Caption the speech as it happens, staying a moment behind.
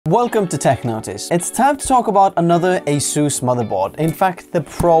Welcome to Tech Notice. It's time to talk about another Asus motherboard. In fact, the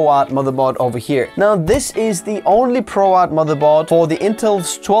ProArt motherboard over here. Now, this is the only ProArt motherboard for the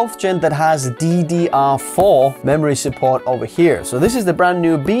Intel's 12th gen that has DDR4 memory support over here. So this is the brand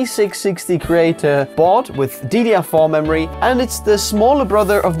new B660 Creator board with DDR4 memory, and it's the smaller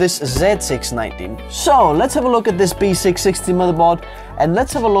brother of this Z690. So let's have a look at this B660 motherboard, and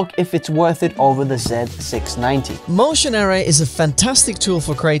let's have a look if it's worth it over the Z690. Motion Array is a fantastic tool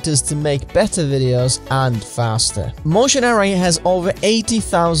for creators to make better videos and faster. Motion Array has over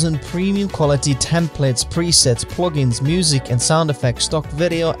 80,000 premium quality templates, presets, plugins, music and sound effects, stock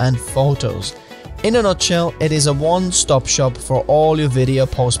video and photos. In a nutshell, it is a one-stop shop for all your video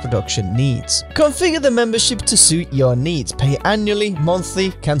post-production needs. Configure the membership to suit your needs. Pay annually,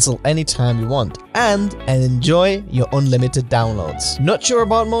 monthly, cancel anytime you want, and enjoy your unlimited downloads. Not sure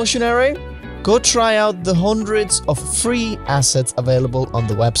about Motion Array? Go try out the hundreds of free assets available on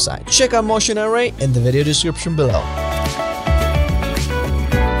the website. Check out Motion Array in the video description below.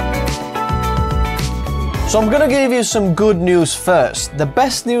 So I'm gonna give you some good news first. The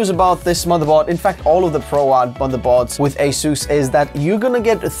best news about this motherboard, in fact all of the ProArt motherboards with Asus, is that you're gonna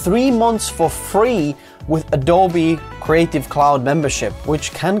get 3 months for free with Adobe Creative Cloud membership,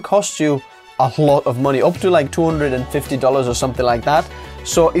 which can cost you a lot of money, up to like $250 or something like that.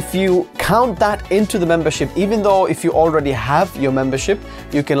 So if you count that into the membership, even though if you already have your membership,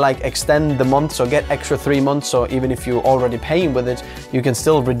 you can like extend the months or get extra 3 months. So even if you're already paying with it, you can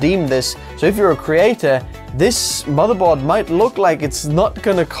still redeem this. So if you're a creator, this motherboard might look like it's not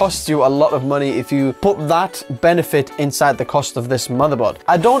gonna cost you a lot of money if you put that benefit inside the cost of this motherboard.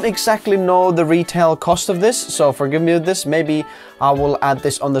 I don't exactly know the retail cost of this, so forgive me with this. Maybe I will add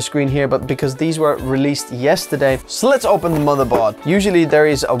this on the screen here, but because these were released yesterday. So let's open the motherboard. Usually there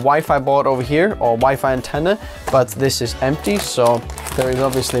is a Wi-Fi board over here or Wi-Fi antenna, but this is empty, so there is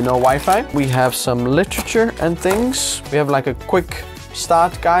obviously no Wi-Fi. We have some literature and things. We have like a quick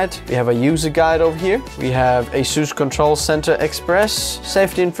start guide. We have a user guide over here. We have Asus Control Center Express,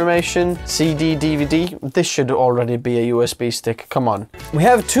 safety information, CD, DVD. This should already be a USB stick, come on. We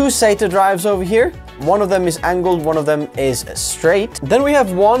have 2 SATA drives over here. One of them is angled, one of them is straight. Then we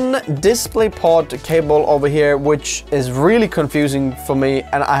have one DisplayPort cable over here, which is really confusing for me,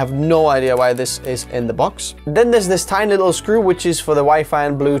 and I have no idea why this is in the box. Then there's this tiny little screw, which is for the Wi-Fi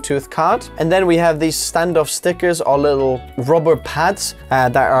and Bluetooth card. And then we have these standoff stickers or little rubber pads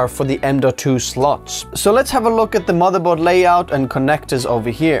that are for the M.2 slots. So let's have a look at the motherboard layout and connectors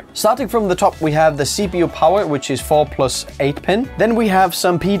over here. Starting from the top, we have the CPU power, which is 4+8 pin. Then we have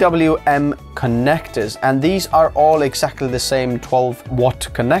some PWM connectors, and these are all exactly the same 12-watt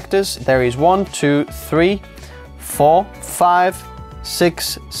connectors. There is 1, 2, 3, 4, 5,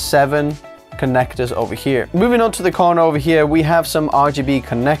 6, 7 connectors over here. Moving on to the corner over here, we have some RGB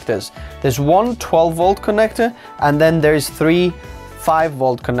connectors. There's one 12-volt connector, and then there's 3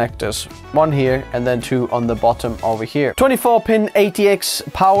 5-volt connectors, 1 here and then 2 on the bottom over here. 24-pin ATX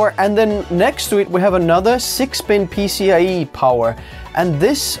power, and then next to it we have another 6-pin PCIe power, and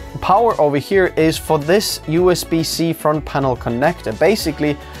this power over here is for this USB-C front panel connector.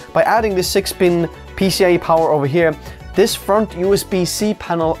 Basically, by adding the 6-pin PCIe power over here, this front USB-C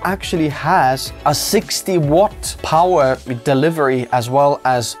panel actually has a 60-watt power delivery as well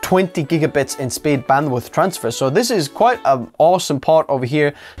as 20 gigabits in speed bandwidth transfer. So this is quite an awesome port over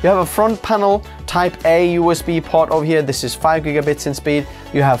here. You have a front panel type A USB port over here. This is 5 gigabits in speed.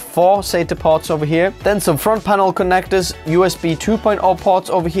 You have 4 SATA ports over here. Then some front panel connectors, USB 2.0 ports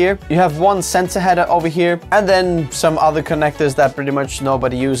over here. You have 1 sensor header over here, and then some other connectors that pretty much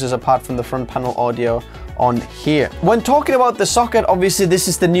nobody uses apart from the front panel audio on here. When talking about the socket, obviously this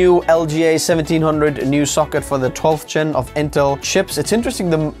is the new LGA1700 new socket for the 12th gen of Intel chips. It's interesting,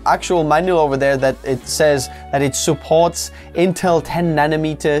 the actual manual over there, that it says that it supports Intel 10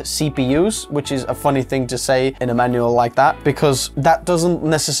 nanometer CPUs, which is a funny thing to say in a manual like that, because that doesn't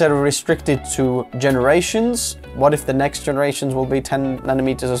necessarily restrict it to generations. What if the next generations will be 10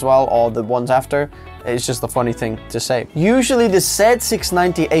 nanometers as well, or the ones after? It's just a funny thing to say. Usually the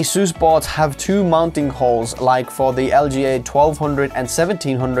Z690 Asus boards have 2 mounting holes, like for the LGA1200 and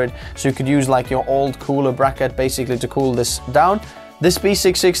 1700, so you could use like your old cooler bracket basically to cool this down. This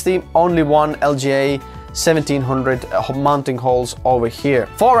B660, only 1 LGA1700 mounting holes over here.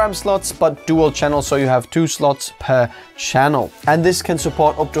 4 RAM slots, but dual channel, so you have 2 slots per channel. And this can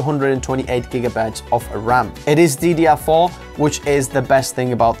support up to 128 gigabytes of RAM. It is DDR4 which is the best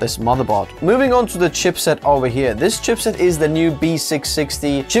thing about this motherboard. Moving on to the chipset over here. This chipset is the new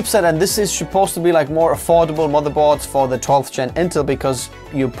B660 chipset, and this is supposed to be like more affordable motherboards for the 12th gen Intel, because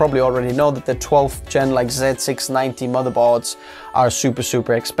you probably already know that the 12th gen like Z690 motherboards are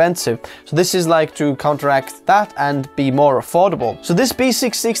super expensive. So this is like to counteract that and be more affordable. So this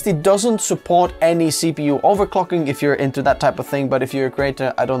B660 doesn't support any CPU overclocking if you're into that type of thing, but if you're a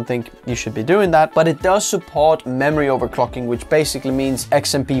creator, I don't think you should be doing that. But it does support memory overclocking, which basically means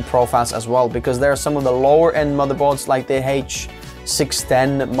XMP profiles as well, because there are some of the lower end motherboards like the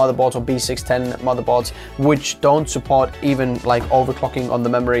H610 motherboards or B610 motherboards which don't support even like overclocking on the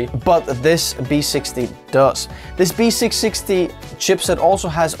memory, but this B60 does. This B660 chipset also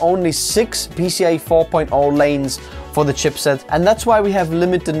has only 6 PCIe 4.0 lanes for the chipset, and that's why we have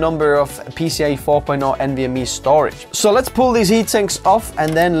limited number of PCIe 4.0 NVMe storage. So let's pull these heatsinks off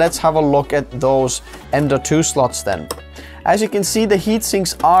and then let's have a look at those M.2 slots then. As you can see, the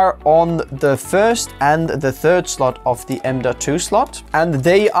heatsinks are on the first and the third slot of the M.2 slot, and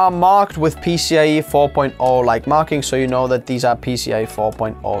they are marked with PCIe 4.0 like marking, so you know that these are PCIe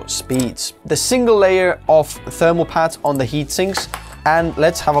 4.0 speeds. The single layer of thermal pads on the heatsinks. And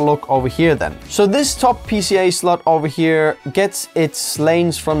let's have a look over here then. So this top PCIe slot over here gets its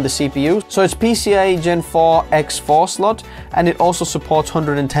lanes from the CPU. So it's PCIe Gen 4 X4 slot, and it also supports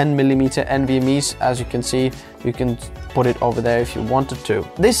 110mm NVMe's. As you can see, you can put it over there if you wanted to.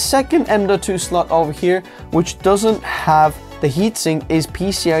 This second M.2 slot over here, which doesn't have the heatsink, is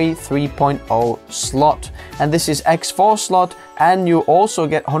PCIe 3.0 slot, and this is X4 slot, and you also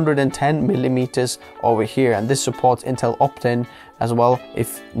get 110mm over here, and this supports Intel Optane as well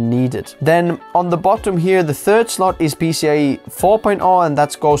if needed. Then on the bottom here, the third slot is PCIe 4.0, and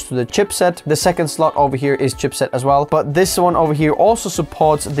that goes to the chipset. The second slot over here is chipset as well, but this one over here also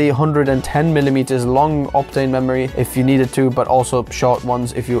supports the 110mm long Optane memory if you needed to, but also short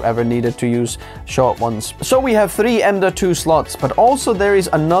ones if you ever needed to use short ones. So we have 3 M.2 slots, but also there is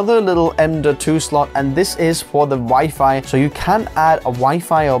another little M.2 slot, and this is for the Wi-Fi. So you can add a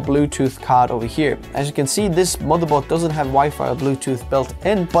Wi-Fi or Bluetooth card over here. As you can see, this motherboard doesn't have Wi-Fi or Bluetooth built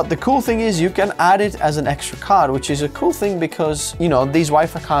in, but the cool thing is you can add it as an extra card, which is a cool thing because, you know, these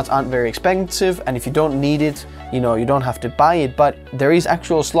Wi-Fi cards aren't very expensive, and if you don't need it, you know, you don't have to buy it, but there is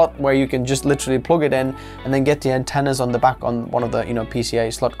actual slot where you can just literally plug it in and then get the antennas on the back on one of the, you know,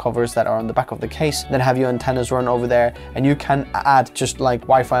 PCIe slot covers that are on the back of the case, then have your antennas run over there, and you can add just like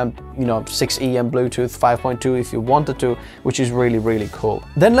Wi-Fi, you know, 6E and Bluetooth 5.2 if you wanted to, which is really cool.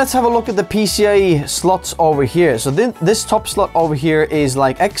 Then let's have a look at the PCIe slots over here. So this top slot over here is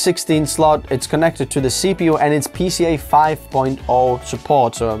like X16 slot. It's connected to the CPU, and it's PCIe 5.0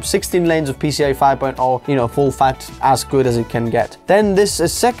 support. So 16 lanes of PCIe 5.0, you know, full fat, as good as it can get. Then this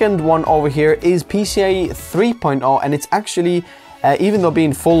second one over here is PCIe 3.0, and it's actually even though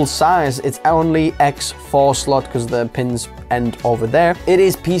being full size, it's only X4 slot because the pins end over there. It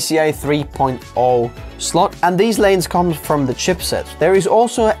is PCIe 3.0 slot, and these lanes come from the chipset. There is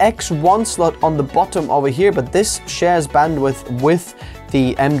also an X1 slot on the bottom over here, but this shares bandwidth with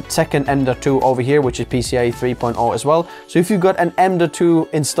the second M.2 over here, which is PCIe 3.0 as well. So if you've got an M.2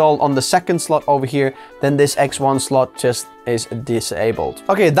 installed on the second slot over here, then this X1 slot just is disabled.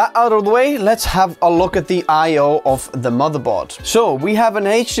 Okay, that out of the way, let's have a look at the I/O of the motherboard. So we have an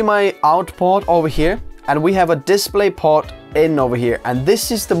HDMI out port over here, and we have a display port in over here, and this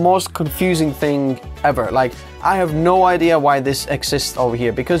is the most confusing thing ever. Like, I have no idea why this exists over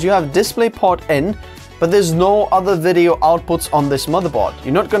here, because you have display port in, but there's no other video outputs on this motherboard.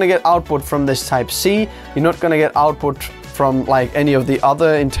 You're not gonna get output from this Type-C, you're not gonna get output from like any of the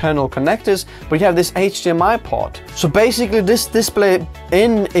other internal connectors, but you have this HDMI port. So basically this display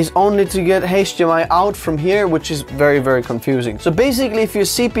in is only to get HDMI out from here, which is very confusing. So basically if your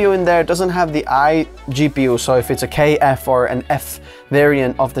CPU in there doesn't have the iGPU, so if it's a KF or an F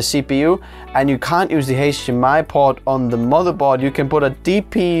variant of the CPU, and you can't use the HDMI port on the motherboard, you can put a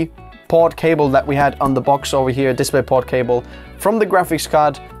DP port cable that we had on the box over here, display port cable, from the graphics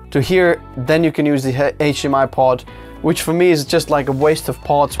card to here, then you can use the HDMI port, which for me is just like a waste of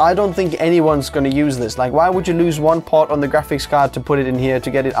ports. I don't think anyone's gonna use this. Like, why would you lose one port on the graphics card to put it in here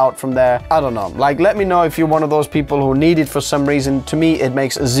to get it out from there? I don't know. Like, let me know if you're one of those people who need it for some reason. To me, it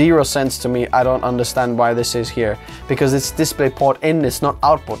makes 0 sense to me. I don't understand why this is here, because it's display port in, it's not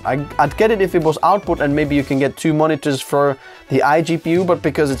output. I'd get it if it was output and maybe you can get 2 monitors for the iGPU, but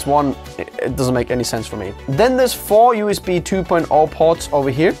because it's one, it doesn't make any sense for me. Then there's 4 USB 2.0 ports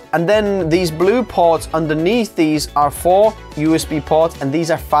over here, and then these blue ports underneath these are 4 USB ports, and these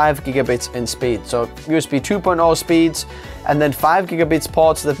are 5 gigabits in speed. So USB 2.0 speeds, and then 5 gigabits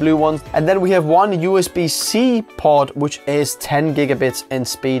ports, the blue ones. And then we have one USB-C port, which is 10 gigabits in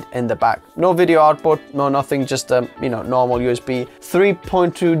speed in the back. No video output, no nothing, just a, you know, normal USB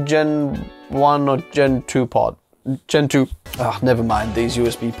 3.2 Gen 1 or Gen 2 port. Gen 2. Oh, never mind, these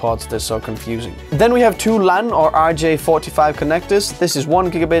USB ports, they're so confusing. Then we have two LAN or RJ45 connectors. This is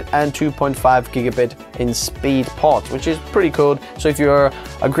 1 gigabit and 2.5 gigabit in speed ports, which is pretty cool. So if you're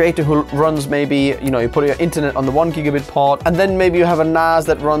a creator who runs maybe, you know, you put your internet on the 1 gigabit port, and then maybe you have a NAS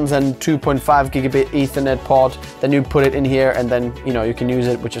that runs an 2.5 gigabit Ethernet port, then you put it in here and then, you know, you can use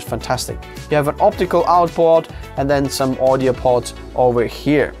it, which is fantastic. You have an optical out port and then some audio ports over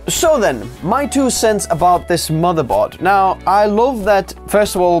here. So then, my 2 cents about this motherboard. Now, I love that,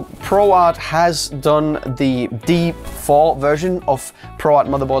 first of all, ProArt has done the D4 version of ProArt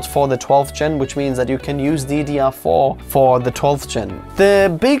motherboards for the 12th gen, which means that you can use DDR4 for the 12th gen.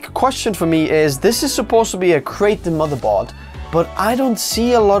 The big question for me is, this is supposed to be a creative motherboard, but I don't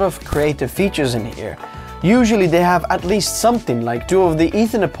see a lot of creative features in here. Usually they have at least something, like 2 of the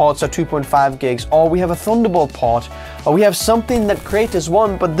Ethernet ports are 2.5 gigs, or we have a Thunderbolt port, or we have something that creators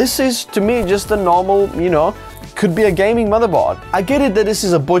want, but this is, to me, just a normal, you know, could be a gaming motherboard. I get it that this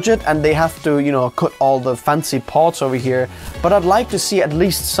is a budget and they have to, you know, cut all the fancy ports over here, but I'd like to see at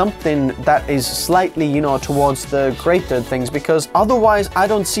least something that is slightly, you know, towards the greater things, because otherwise I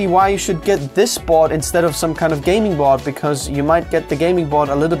don't see why you should get this board instead of some kind of gaming board, because you might get the gaming board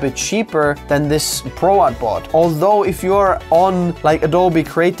a little bit cheaper than this ProArt board. Although if you're on like Adobe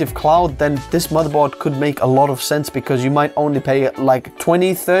Creative Cloud, then this motherboard could make a lot of sense, because you might only pay like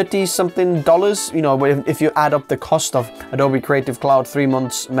 20, 30 something dollars, you know, if you add up the cost of Adobe Creative Cloud 3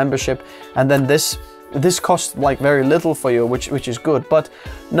 months membership, and then this costs like very little for you, which is good. But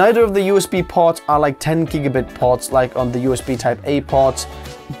neither of the USB ports are like 10 gigabit ports like on the USB Type A ports,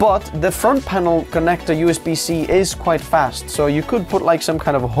 but the front panel connector USB-C is quite fast, so you could put like some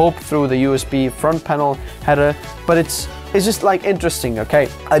kind of hook through the USB front panel header, but it's just like interesting. Okay,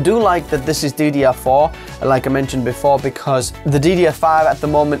 I do like that this is DDR4, like I mentioned before, because the DDR5 at the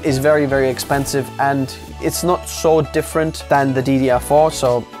moment is very, very expensive, and it's not so different than the DDR4,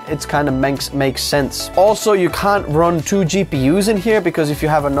 so it's kind of makes sense. Also, you can't run 2 GPUs in here, because if you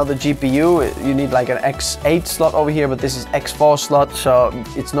have another GPU, you need like an X8 slot over here, but this is X4 slot, so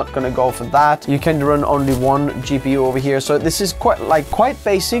it's not gonna go for that. You can run only 1 GPU over here, so this is quite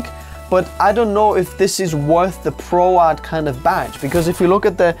basic. But I don't know if this is worth the ProArt kind of badge, because if you look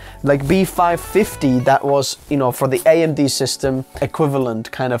at the like B550, that was, you know, for the AMD system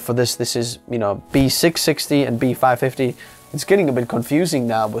equivalent kind of for this is, you know, B660 and B550. It's getting a bit confusing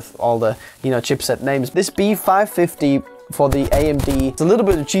now with all the, you know, chipset names. This B550 for the AMD, it's a little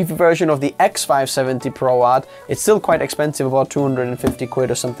bit of a cheaper version of the X570 ProArt. It's still quite expensive, about 250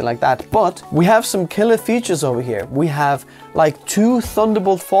 quid or something like that. But we have some killer features over here. We have like 2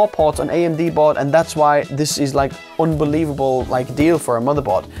 Thunderbolt 4 ports on AMD board, and that's why this is like unbelievable like deal for a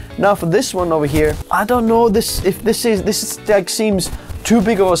motherboard. Now for this one over here, I don't know this like seems too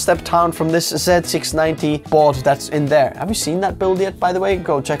big of a step down from this Z690 board that's in there. Have you seen that build yet, by the way?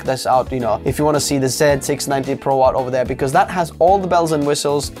 Go check this out, you know, if you want to see the Z690 ProArt over there, because that has all the bells and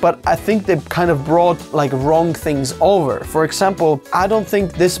whistles, but I think they kind of brought like wrong things over. For example, I don't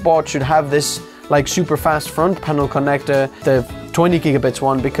think this board should have this like super fast front panel connector, the 20 gigabits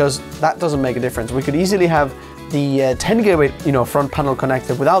one, because that doesn't make a difference. We could easily have the 10 gigabit, you know, front panel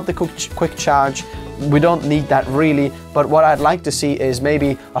connector without the quick charge. We don't need that really, but what I'd like to see is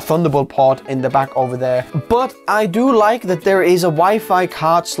maybe a Thunderbolt port in the back over there. But I do like that there is a Wi-Fi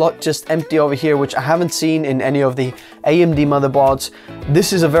card slot just empty over here, which I haven't seen in any of the AMD motherboards.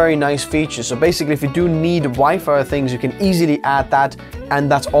 This is a very nice feature. So basically, if you do need Wi-Fi things, you can easily add that, and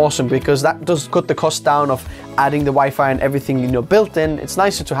that's awesome, because that does cut the cost down of adding the Wi-Fi and everything, you know, built in. It's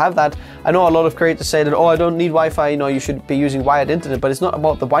nicer to have that. I know a lot of creators say that, oh, I don't need Wi-Fi, you know, you should be using wired internet, but it's not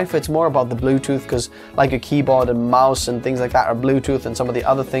about the Wi-Fi, it's more about the Bluetooth, because like a keyboard and mouse and things like that are Bluetooth, and some of the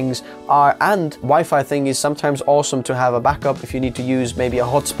other things are, and Wi-Fi thing is sometimes awesome to have a backup if you need to use maybe a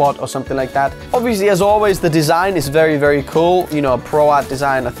hotspot or something like that. Obviously, as always, the design is very, very cool. You know, ProArt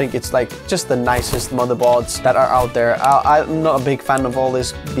design, I think it's like just the nicest motherboards that are out there. I'm not a big fan of all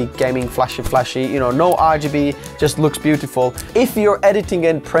this big gaming flashy, you know, no RGB, just looks beautiful. If you're editing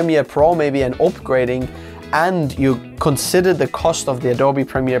in Premiere Pro maybe and upgrading, and you consider the cost of the Adobe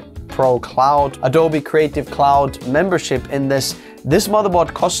Premiere Pro Cloud, Adobe Creative Cloud membership in this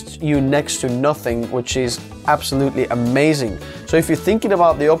motherboard costs you next to nothing, which is absolutely amazing. So if you're thinking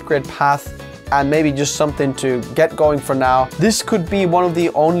about the upgrade path, and maybe just something to get going for now, this could be one of the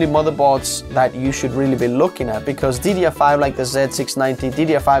only motherboards that you should really be looking at, because DDR5 like the Z690,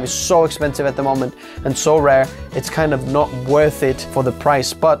 DDR5 is so expensive at the moment and so rare, it's kind of not worth it for the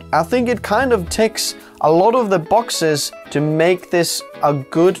price. But I think it kind of ticks a lot of the boxes to make this a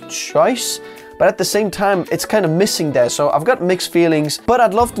good choice. But at the same time, it's kind of missing there. So I've got mixed feelings, but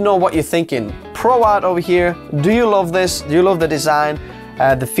I'd love to know what you're thinking. ProArt over here, do you love this? Do you love the design,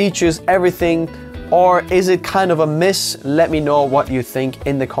 the features, everything? Or is it kind of a miss? Let me know what you think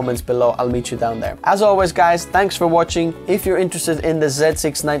in the comments below. I'll meet you down there. As always, guys, thanks for watching. If you're interested in the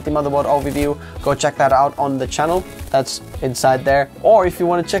Z690 motherboard overview, go check that out on the channel. That's inside there. Or if you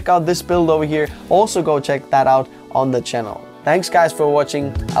want to check out this build over here, also go check that out on the channel. Thanks, guys, for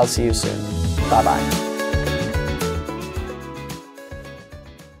watching. I'll see you soon. Bye-bye.